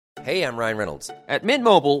Hey, I'm Ryan Reynolds. At Mint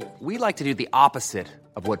Mobile, we like to do the opposite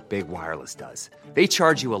of what Big Wireless does. They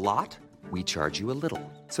charge you a lot, we charge you a little.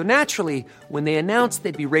 So naturally, when they announced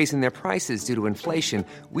they'd be raising their prices due to inflation,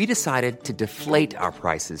 we decided to deflate our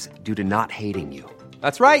prices due to not hating you.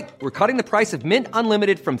 That's right. We're cutting the price of Mint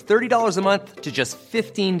Unlimited from $30 a month to just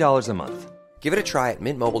 $15 a month. Give it a try at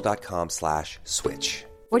mintmobile.com/switch.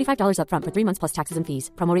 $45 up front for 3 months plus taxes and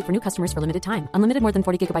fees. Promo rate for new customers for limited time. Unlimited more than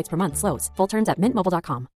 40 gigabytes per month. Slows full terms at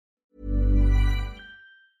mintmobile.com.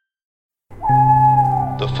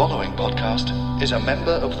 The following podcast is a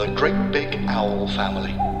member of the Great Big Owl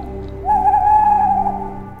family.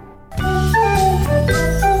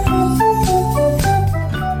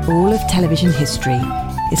 All of television history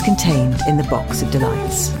is contained in the Box of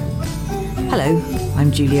Delights. Hello,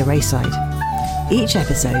 I'm Julia Rayside. Each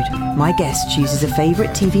episode, my guest chooses a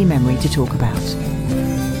favourite TV memory to talk about.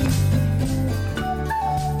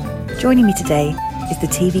 Joining me today is the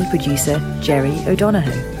TV producer Jerry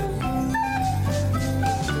O'Donoghue.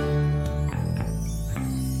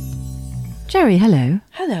 Jerry, hello.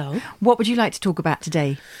 Hello. What would you like to talk about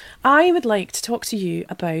today? I would like to talk to you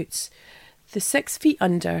about the 6 Feet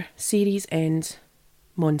Under series end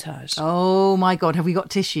montage. Oh my God, have we got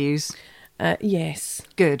tissues? Yes.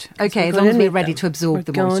 Good. Okay, as long as we're ready to absorb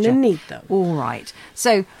the moisture. We're going to need them. All right.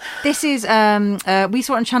 So this is, we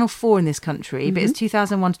saw it on Channel 4 in this country, but it's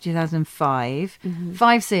 2001 to 2005,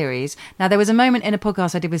 5 series. Now, there was a moment in a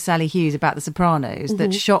podcast I did with Sally Hughes about The Sopranos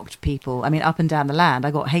that shocked people. I mean, up and down the land. I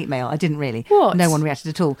got hate mail. I didn't really. What? No one reacted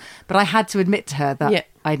at all. But I had to admit to her that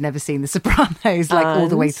I'd never seen The Sopranos all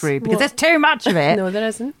the way through because there's too much of it. No, there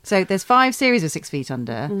isn't. So there's 5 series of 6 Feet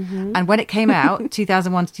Under. And when it came out,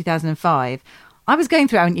 2001 to 2005, I was going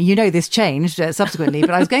through, and you know this changed subsequently,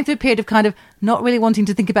 but I was going through a period of kind of not really wanting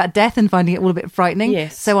to think about death and finding it all a bit frightening.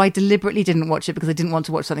 Yes. So I deliberately didn't watch it because I didn't want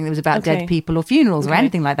to watch something that was about dead people or funerals or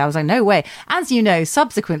anything like that. I was like, no way. As you know,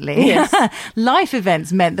 subsequently, life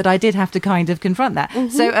events meant that I did have to kind of confront that.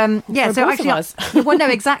 So, For so both actually, of us. well, no,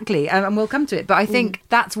 exactly. And we'll come to it. But I think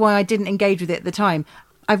that's why I didn't engage with it at the time.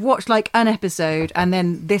 I've watched like an episode and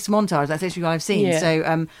then this montage. That's literally what I've seen. Yeah.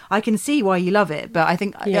 So I can see why you love it, but I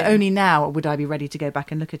think only now would I be ready to go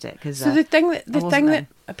back and look at it. Cause, So the thing then.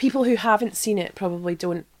 that people who haven't seen it probably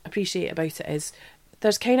don't appreciate about it is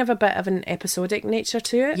there's kind of a bit of an episodic nature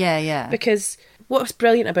to it. Yeah, yeah. Because what's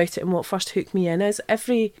brilliant about it and what first hooked me in is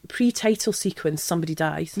every pre-title sequence somebody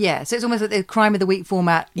dies. Yeah, so it's almost like the crime of the week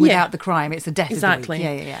format without the crime. It's the death Exactly. of the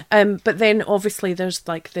week. Yeah. But then obviously there's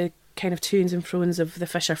like the kind of toons and froons of the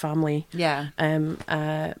Fisher family. Yeah.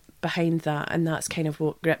 Behind that, and that's kind of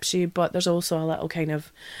what grips you. But there's also a little kind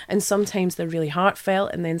of, and sometimes they're really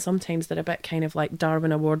heartfelt, and then sometimes they're a bit kind of like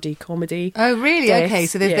Darwin Awardy comedy. Oh, really? Death. Okay,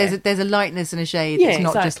 so there's a lightness and a shade that's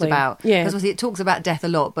not just about. Yeah, because obviously it talks about death a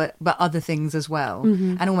lot, but other things as well,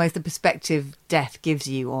 and almost the perspective death gives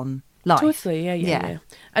you on life. Totally. Yeah.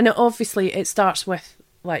 And obviously it starts with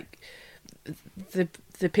like the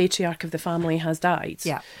patriarch of the family has died.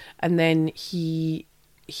 Yeah, and then he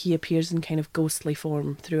appears in kind of ghostly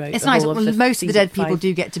form throughout. It's the nice. whole Well, of most of the dead 5. people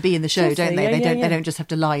do get to be in the show, Totally, don't they? yeah, They don't just have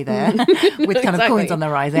to lie there with kind of coins on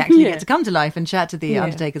their eyes. They actually get to come to life and chat to the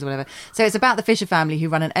undertakers or whatever. So it's about the Fisher family who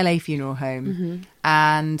run an LA funeral home,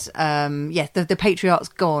 and the patriarch's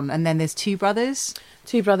gone, and then there's 2 brothers.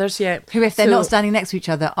 2 brothers, yeah. Who, if they're not standing next to each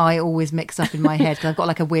other, I always mix up in my head because I've got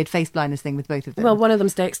like a weird face blindness thing with both of them. Well, one of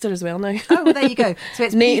them's Dexter as well now. Oh, well, there you go. So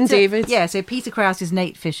it's Nate and Peter, David. Yeah, so Peter Krause is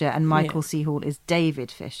Nate Fisher and Michael C. Hall is David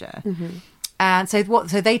Fisher. And so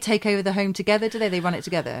so they take over the home together, do they? They run it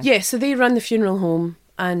together? Yeah, so they run the funeral home,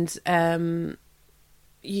 and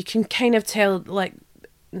you can kind of tell, like,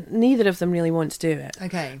 neither of them really want to do it.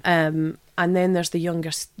 Okay. And then there's the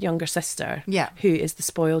younger sister, who is the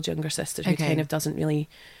spoiled younger sister, who kind of doesn't really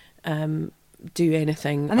do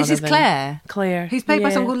anything. And this is Claire, who's played by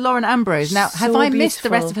someone called Lauren Ambrose. Now, have I missed the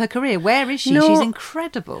rest of her career? Where is she? No, she's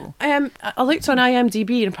incredible. I looked on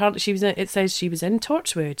IMDb and apparently it says she was in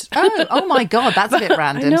Torchwood. Oh my God, that's a bit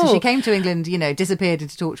random. I know. So she came to England, disappeared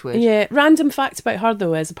into Torchwood. Yeah, random fact about her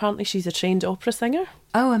though is apparently she's a trained opera singer.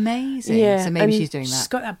 Oh, amazing. Yeah, so maybe and she's doing that. She's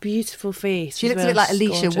got that beautiful face. She looks a bit like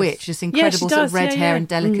Alicia gorgeous. Witch, just incredible sort of red hair and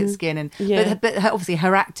delicate skin. And Yeah. But obviously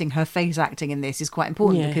her face acting in this is quite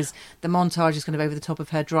important because the montage is kind of over the top of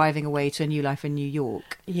her driving away to a new life in New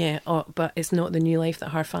York. Yeah, but it's not the new life that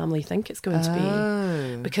her family think it's going to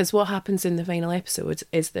be. Because what happens in the final episode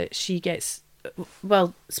is that she gets,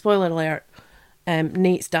 well, spoiler alert,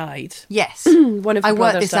 Nate's died. Yes. One of the I worked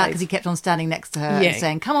brothers this out died. because he kept on standing next to her Yeah. and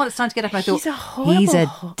saying, come on, it's time to get up. And I thought, He's a horrible- he's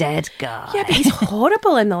a dead guy. Yeah, but he's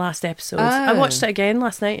horrible in the last episode. I Oh. watched it again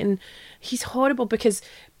last night and he's horrible because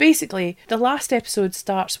basically the last episode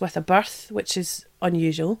starts with a birth, which is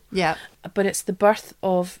unusual. Yeah. But it's the birth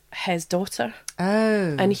of his daughter.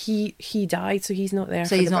 Oh. And he died, so he's not there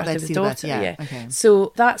So for he's the not birth there of to his see the birth, daughter. yeah, okay.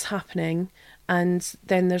 So that's happening, and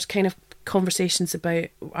then there's kind of conversations about,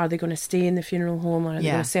 are they going to stay in the funeral home or are they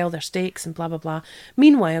Yeah. going to sell their stakes and blah blah blah.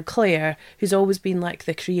 Meanwhile, Claire, who's always been like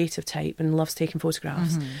the creative type and loves taking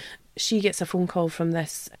photographs, Mm-hmm. she gets a phone call from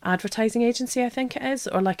this advertising agency, I think it is,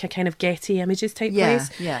 or like a kind of Getty Images type Yeah,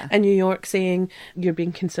 place yeah. in New York, saying you're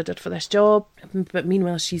being considered for this job. But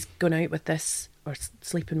meanwhile, she's gone out with this, or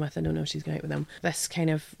sleeping with, I don't know if she's going out with him, this kind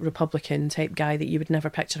of Republican type guy that you would never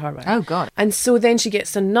picture her with. Oh, God. And so then she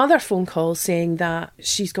gets another phone call saying that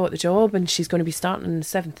she's got the job and she's going to be starting on the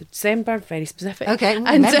 7th of December, very specific. Okay, ooh,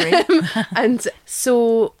 and, memory. and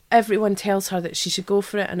so everyone tells her that she should go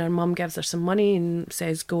for it, and her mum gives her some money and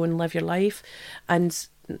says, go and live your life. And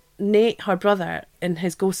Nate, her brother, in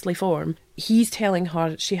his ghostly form, he's telling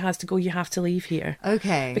her she has to go, you have to leave here.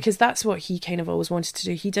 Okay. Because that's what he kind of always wanted to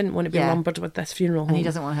do. He didn't want to be Yeah. lumbered with this funeral home. And he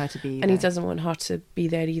doesn't want her to be And he there. doesn't want her to be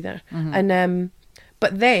there either. Mm-hmm. And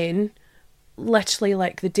but then, literally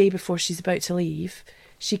like the day before she's about to leave,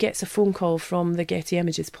 she gets a phone call from the Getty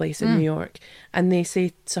Images place in Mm. New York, and they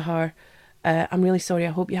say to her, I'm really sorry, I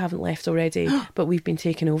hope you haven't left already, but we've been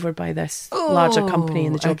taken over by this larger company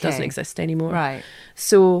and the job okay. doesn't exist anymore. Right.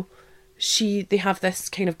 So they have this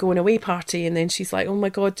kind of going away party, and then she's like, oh my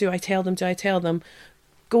God, do I tell them?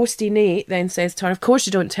 Ghosty Nate then says to her, of course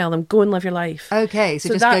you don't tell them, go and live your life. Okay, so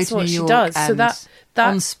just that's go to what New she York does. and So that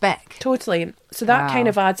on spec. Totally. So that Wow. kind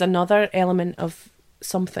of adds another element of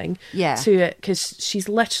something Yeah. to it, because she's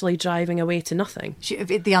literally driving away to nothing.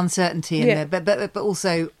 The uncertainty Yeah. and but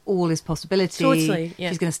also all is possibility. Totally, yeah.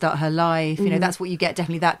 She's going to start her life. You know, that's what you get.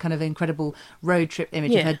 Definitely that kind of incredible road trip image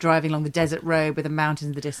of Yeah. her driving along the desert road with the mountains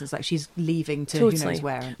in the distance, like she's leaving to who knows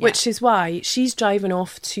where. Yeah. Which is why she's driving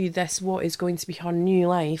off to this, what is going to be her new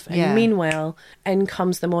life. And Yeah. meanwhile, in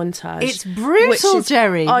comes the montage. It's brutal, which is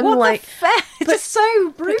Jerry. Unlike, What the fuck? It's so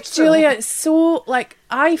brutal. But Julia, it's so, like,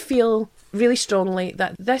 I feel really strongly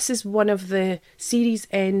that this is one of the series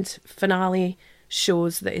end finale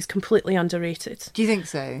shows that is completely underrated. Do you think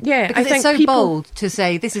so? Yeah, because I think it's so people- bold to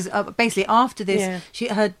say this is basically after this.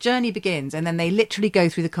 Yeah. Her journey begins, and then they literally go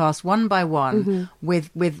through the cast one by one with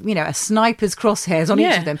you know a sniper's crosshairs on each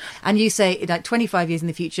Yeah. of them. And you say like 25 years in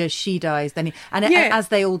the future, she dies. Then Yeah. as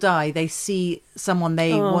they all die, they see someone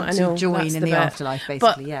they want I to know, join that's in the the bit. afterlife.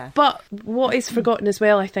 Basically, yeah. But what is forgotten as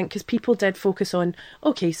well, I think, because people did focus on,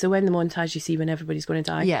 okay, so in the montage you see when everybody's going to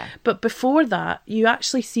die. Yeah. But before that, you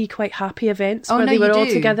actually see quite happy events Oh, where no, they were you all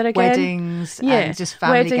do. together again. Weddings and just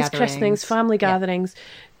family weddings, gatherings. christenings, family Yeah. gatherings.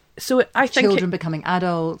 So I think Children becoming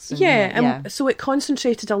adults. And, yeah, so it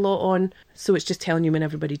concentrated a lot on, so it's just telling you when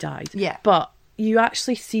everybody died. Yeah. But you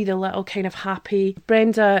actually see the little kind of happy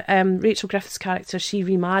Brenda, Rachel Griffith's character, she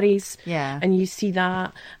remarries. Yeah. And you see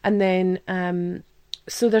that. And then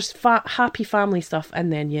so there's happy family stuff,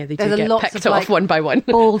 and then they do There's get lots picked of, off like, one by one.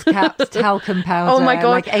 bald caps, talcum powder. Oh my God!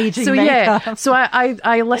 Like aging so makeup. so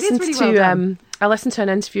I listened really to well done. I listened to an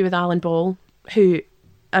interview with Alan Ball, who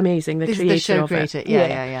amazing, the This is creator the show of creator. it.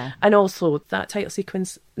 Yeah. And also that title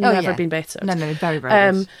sequence Oh, never yeah. been better. No, very, very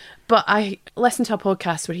good. But I listened to a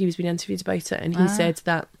podcast where he was being interviewed about it, and he said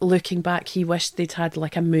that looking back, he wished they'd had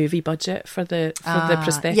like a movie budget for the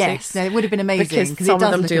prosthetics. Yes, no, it would have been amazing because it some does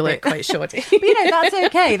of them look do a look bit- quite shoddy. But, you know, that's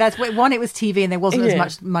okay. That's one. It was TV, and there wasn't as Yeah.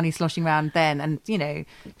 much money sloshing around then, and you know,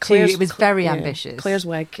 Claire's- two, it was very yeah, ambitious. Claire's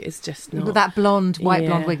wig is just not. With that white blonde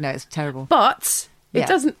Yeah. wig. No, it's terrible. But Yeah.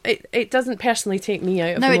 it doesn't personally take me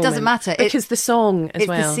out of No, the it doesn't moment, matter. because the song as It's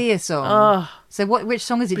well. the Sia song. Oh, So which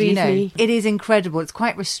song is it? Do you Breathe know? Me. It is incredible. It's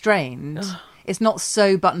quite restrained. It's not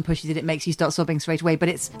so button pushy that it makes you start sobbing straight away, but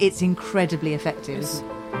it's incredibly effective.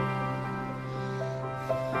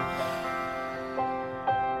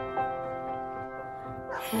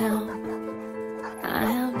 Help, I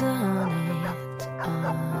have done it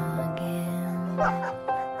again.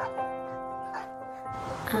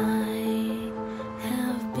 I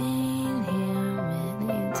have been here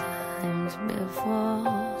many times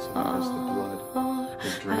before.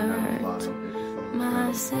 Hurt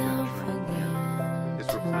myself again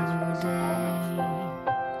today.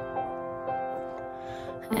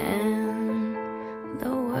 And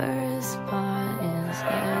the worst part is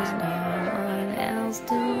there's no one else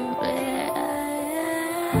to blame.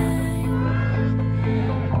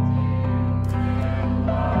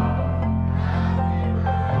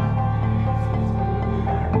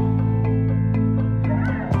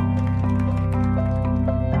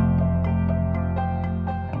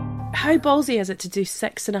 how ballsy is it to do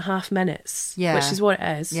 6.5 minutes, Yeah. which is what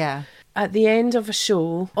it is, Yeah. at the end of a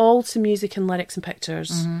show, all to music and lyrics and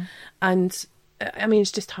pictures, and I mean,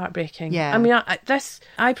 it's just heartbreaking. Yeah. I mean,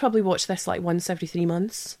 I probably watch this like once every 3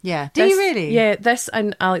 months. Yeah. Do you really? Yeah, this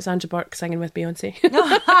and Alexandra Burke singing with Beyonce. Those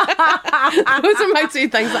are my two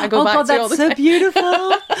things that I go back to all the that's so time.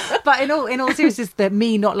 beautiful. But in all seriousness, the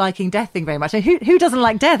me not liking death thing very much. And who doesn't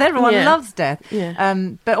like death? Everyone Yeah. loves death. Yeah.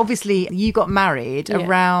 But obviously, you got married Yeah.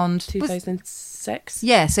 around 2006.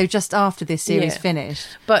 yeah, so just after this series Yeah. finished.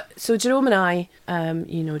 But so Jerome and I,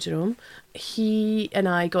 you know Jerome, he and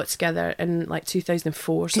I got together in like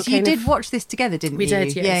 2004. So Because you did watch this together, didn't We you?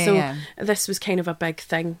 did, yeah. So yeah. this was kind of a big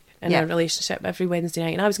thing in Yeah. our relationship every Wednesday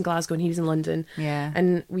night. And I was in Glasgow and he was in London. Yeah.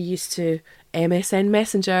 And we used to MSN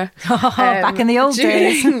Messenger. Back in the old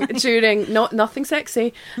days. During nothing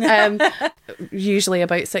sexy. Usually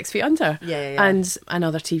about 6 Feet Under. Yeah. And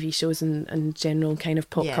other TV shows and general kind of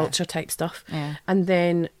pop Yeah. culture type stuff. Yeah. And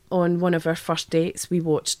then on one of our first dates, we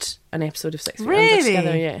watched an episode of 6 Feet Under Really?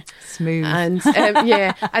 together. Yeah. Smooth. And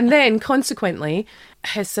yeah, and then consequently,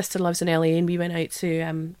 his sister lives in LA, and we went out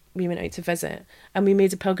to visit, and we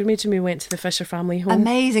made a pilgrimage, and we went to the Fisher family home.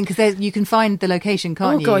 Amazing, because you can find the location,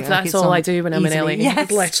 can't Oh you? God, Like, that's it's all on I do when I'm in LA. easily. Yes.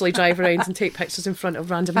 Literally drive around and take pictures in front of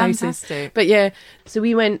random houses. Fantastic. But yeah, so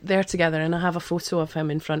we went there together, and I have a photo of him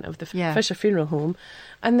in front of the Yeah. Fisher funeral home.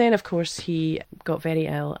 And then, of course, he got very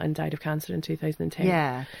ill and died of cancer in 2010.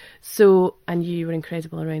 Yeah. So, and you were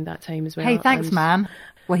incredible around that time as well. Hey, thanks, and- man.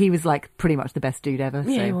 Well, he was like pretty much the best dude ever.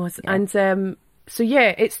 Yeah, so, he was. yeah. And so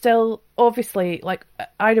yeah, it's still obviously like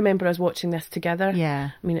I remember us watching this together.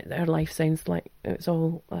 Yeah. I mean, our life sounds like it's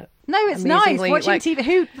all. No, it's nice amazingly, watching like-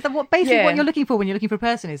 TV. Basically Yeah. what you're looking for when you're looking for a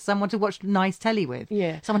person is someone to watch nice telly with.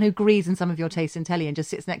 Yeah. Someone who agrees in some of your taste in telly and just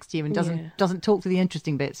sits next to you and doesn't talk to the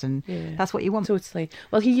interesting bits, and Yeah. that's what you want. Totally.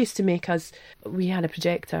 Well, he used to make us. We had a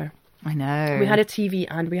projector. I know. We had a TV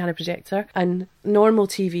and we had a projector. And normal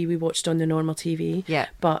TV we watched on the normal TV. Yeah.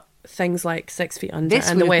 But things like 6 Feet Under This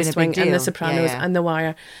and The would have West been a Wing big and The deal. Sopranos Yeah. and The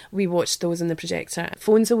Wire, we watched those in the projector.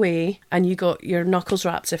 Phones away, and you got your knuckles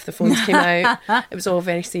wrapped if the phones came out. It was all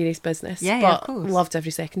very serious business. Yeah, but of course. loved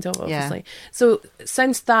every second of it, Yeah. obviously. So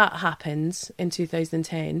since that happened in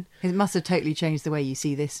 2010, It must have totally changed the way you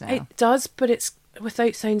see this now. it does, but it's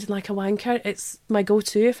without sounding like a wanker. It's my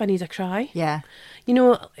go-to if I need a cry. Yeah. You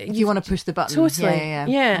know, If you want to push the button. Totally, Yeah.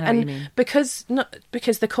 yeah. I know what you mean. And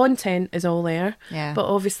because the content is all there, Yeah. but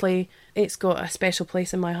obviously it's got a special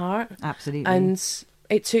place in my heart. Absolutely. And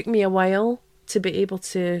it took me a while to be able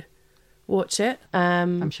to watch it.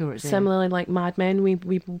 I'm sure it did. Similarly, like Mad Men, we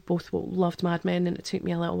both loved Mad Men, and it took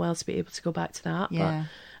me a little while to be able to go back to that. Yeah.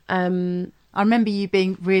 But I remember you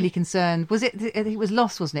being really concerned. Was it? I think it was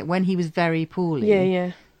Lost, wasn't it? When he was very poorly.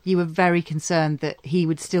 yeah. You were very concerned that he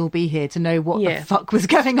would still be here to know what Yeah. the fuck was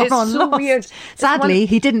going It's on. so Lost. weird. It's Sadly, one-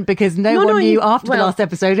 he didn't, because no No, one knew he- after the well, last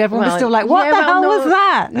episode. Everyone was well, still like, "What yeah, the well, hell no. was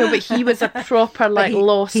that?" No, but he was a proper like he-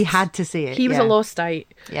 lost. he had to see it, He was yeah. a Lostite.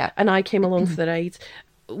 Yeah. And I came along for the ride.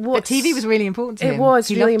 But TV was really important to him. It was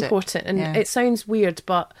He really loved it. important, and Yeah. it sounds weird,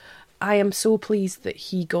 but I am so pleased that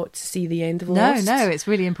he got to see the end of No, Lost. no, it's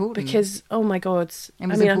really important. because oh my god, It I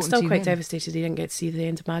was mean, I'm important still to quite him. devastated he didn't get to see the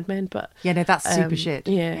end of Mad Men, but yeah, no, that's super shit.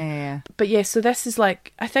 yeah. But yeah, so this is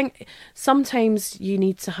like, I think sometimes you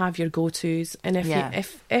need to have your go-tos, and if Yeah.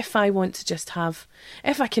 if I want to just have,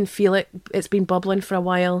 if I can feel it, it's been bubbling for a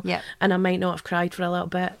while, Yeah. and I might not have cried for a little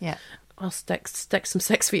bit, Yeah. I'll stick some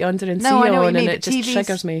 6 Feet Under and see No, I know what you on, mean, and but it just TV's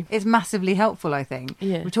triggers me. It's massively helpful, I think.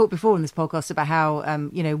 Yeah. We talked before in this podcast about how,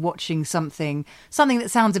 watching something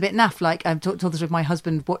that sounds a bit naff, like I've told this with my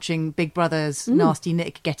husband, watching Big Brother's Nasty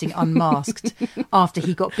Nick getting unmasked after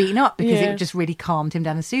he got beaten up, because Yeah. it just really calmed him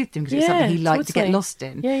down and soothed him, because it's Yeah, something he liked to get totally. lost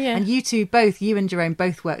in. Yeah, yeah. And you and Jerome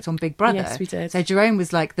both worked on Big Brother. Yes, we did. So Jerome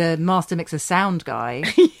was like the master mixer sound guy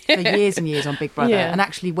for years and years on Big Brother. Yeah. And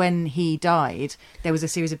actually, when he died, there was a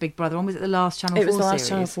series of Big Brother on. Was it the last Channel 4 It was the last series?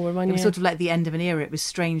 Channel 4 one, It was yeah. sort of like the end of an era. It was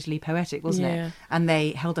strangely poetic, wasn't Yeah. it? And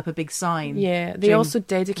they held up a big sign. Yeah, they during also one of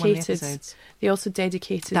the dedicated. episodes. They also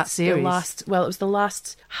dedicated That series. the last. Well, it was the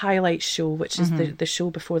last highlight show, which is the show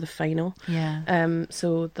before the final. Yeah.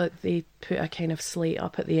 So that they put a kind of slate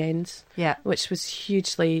up at the end. Yeah. Which was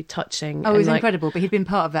hugely touching. Oh, it was and, like, incredible. But he'd been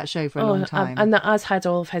part of that show for a long time. and that as had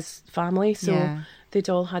all of his family, so Yeah. they'd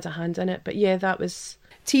all had a hand in it. But yeah, that was.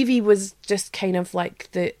 TV was just kind of like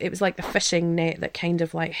it was like the fishing net that kind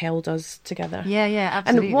of like held us together. Yeah,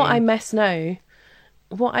 absolutely. And what I miss now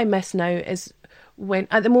is when,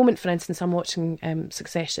 at the moment, for instance, I'm watching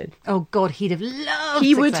Succession. Oh, God, he'd have loved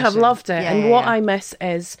He would have Succession. loved it. Yeah, and yeah, what yeah. I miss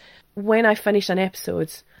is when I finish an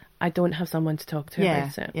episode, I don't have someone to talk to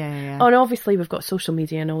about it. Yeah. Oh, and obviously we've got social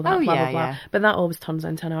media and all that, blah, blah. But that always turns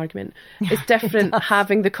into an argument. It's different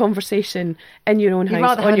having the conversation in your own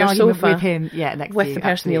house, on your sofa, with him, next with to you, the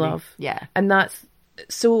person you love. Yeah. And that's,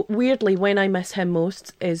 so weirdly, when I miss him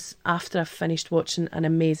most is after I've finished watching an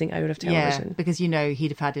amazing hour of television. Yeah, because he'd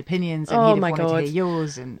have had opinions and he'd have wanted to hear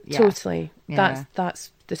yours. And Totally. Yeah.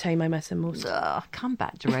 That's the time I miss him most. Ugh, come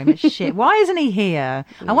back, Jerome. It's shit. Why isn't he here?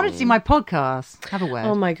 I wanted to do my podcast. Have a word.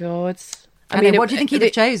 Oh my God. I mean, what do you think he'd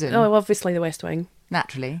have chosen? Oh, obviously The West Wing.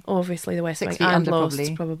 Naturally. Obviously The West 6 Wing. feet And under,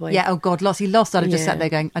 Lost, probably. Yeah, oh God, Lost. He Lost. I'd have just sat there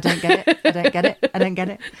going, I don't get it. I don't get it. I don't get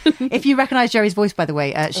it. If you recognise Jerry's voice, by the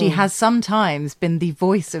way, she has sometimes been the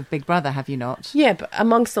voice of Big Brother, have you not? Yeah, but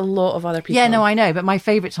amongst a lot of other people. Yeah, no, I know. But my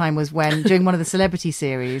favourite time was when, during one of the celebrity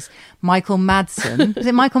series, Michael Madsen, was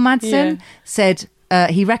it Michael Madsen? Yeah. Said...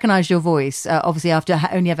 he recognised your voice, obviously after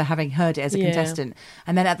only ever having heard it as a contestant.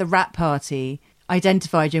 And then at the rap party,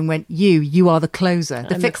 identified you and went, you are the closer.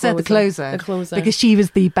 The fixer, the closer. Because she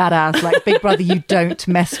was the badass, like Big Brother you don't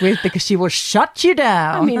mess with because she will shut you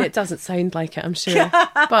down. I mean, it doesn't sound like it, I'm sure.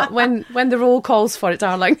 But when the role calls for it,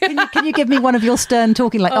 darling. Can you give me one of your stern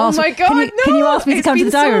talking, like, my God, can you ask me to come to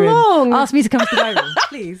the diary room? Long. Ask me to come to the diary room,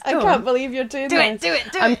 please. I can't believe you're doing this. Do it.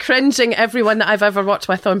 I'm cringing, everyone that I've ever watched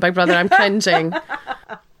with on Big Brother. I'm cringing.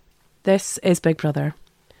 This is Big Brother.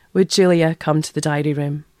 Would Julia come to the diary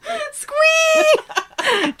room? Squee!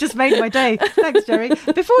 Just made my day. Thanks, Jerry.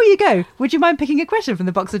 Before you go, would you mind picking a question from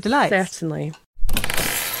the Box of Delights? Certainly.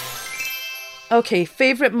 Okay,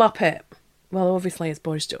 favourite Muppet? Well, obviously it's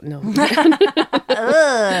Boris Johnson. No.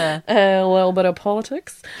 A little bit of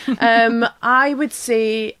politics. I would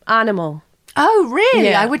say Animal. Oh, really?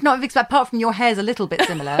 Yeah. I would not have expected, apart from your hair's a little bit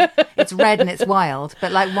similar. It's red and it's wild.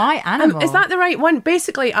 But, like, why Animal? Is that the right one?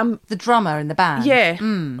 Basically, I'm... The drummer in the band. Yeah.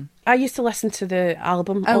 I used to listen to the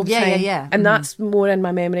album all the time. Yeah. And that's more in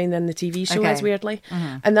my memory than the TV show is, weirdly.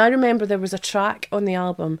 And I remember there was a track on the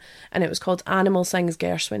album and it was called Animal Sings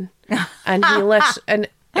Gershwin. And he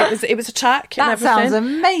it was a track and that everything. Sounds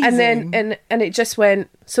amazing. And then and it just went,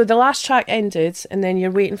 so the last track ended and then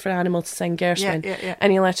you're waiting for Animal to sing Gershwin. Yeah.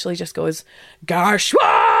 And he literally just goes, Gershwin!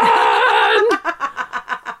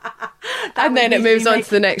 And then it moves on to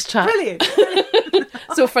the next track. Brilliant.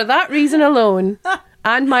 So for that reason alone,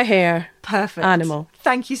 and my hair, perfect. Animal.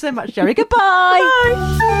 Thank you so much, Jerry. Goodbye.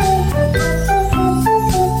 Bye.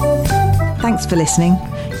 Thanks for listening.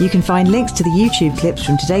 You can find links to the YouTube clips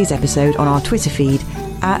from today's episode on our Twitter feed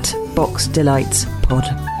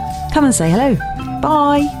 @BoxDelightsPod. Come and say hello.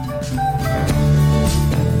 Bye.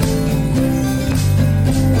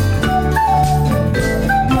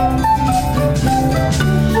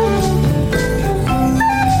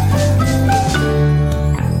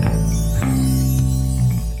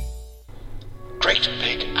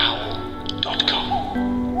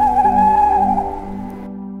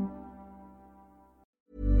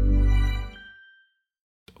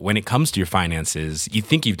 When it comes to your finances, you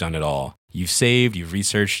think you've done it all. You've saved, you've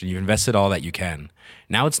researched, and you've invested all that you can.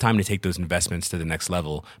 Now it's time to take those investments to the next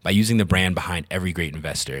level by using the brand behind every great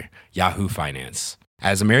investor, Yahoo Finance.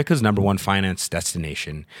 As America's #1 finance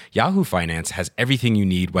destination, Yahoo Finance has everything you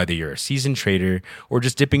need, whether you're a seasoned trader or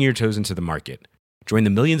just dipping your toes into the market. Join the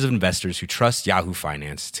millions of investors who trust Yahoo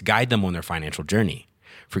Finance to guide them on their financial journey.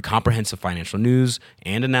 For comprehensive financial news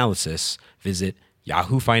and analysis, visit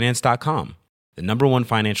yahoofinance.com. The #1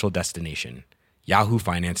 financial destination,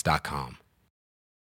 yahoofinance.com.